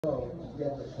So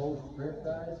get the post grip,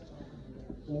 guys,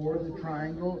 or the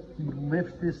triangle. He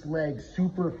lifts this leg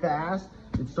super fast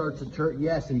and starts to turn.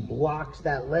 Yes, and blocks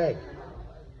that leg.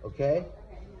 Okay.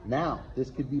 Now this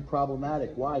could be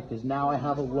problematic. Why? Because now I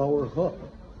have a lower hook.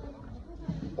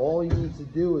 All he needs to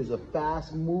do is a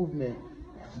fast movement.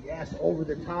 Yes, over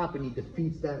the top, and he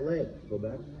defeats that leg. Go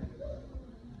back.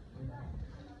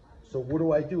 So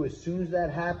what do? As soon as that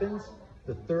happens,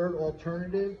 the third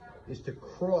alternative is to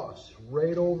cross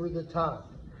right over the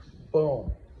top.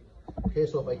 Boom. Okay,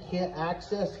 so if I can't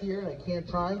access here and I can't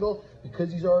triangle,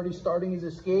 because he's already starting his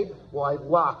escape, well, I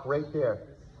lock right there.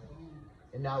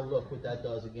 And now look what that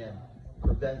does again.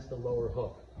 Prevents the lower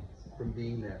hook from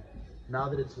being there. Now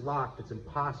that it's locked, it's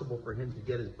impossible for him to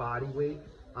get his body weight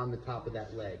on the top of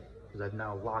that leg, because I've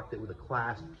now locked it with a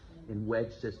clasp and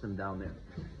wedge system down there.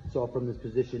 So from this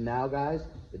position now, guys,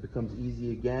 it becomes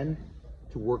easy again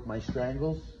to work my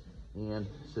strangles and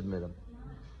submit them.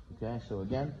 Okay, so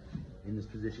again, in this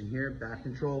position here, back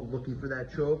control, looking for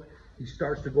that choke. He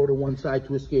starts to go to one side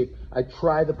to escape. I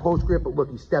try the post grip, but look,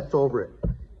 he steps over it.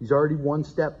 He's already one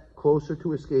step closer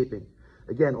to escaping.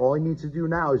 Again, all he needs to do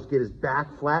now is get his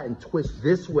back flat and twist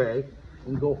this way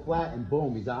and go flat, and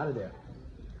boom, he's out of there.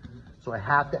 So I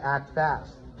have to act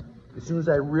fast. As soon as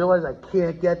I realize I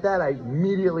can't get that, I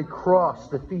immediately cross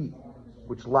the feet,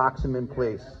 which locks him in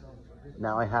place.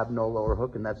 Now I have no lower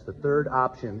hook, and that's the third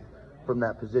option from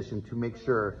that position to make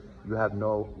sure you have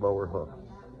no lower hook.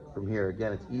 From here,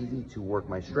 again, it's easy to work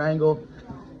my strangle,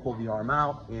 pull the arm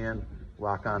out, and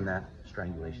lock on that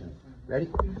strangulation. Ready?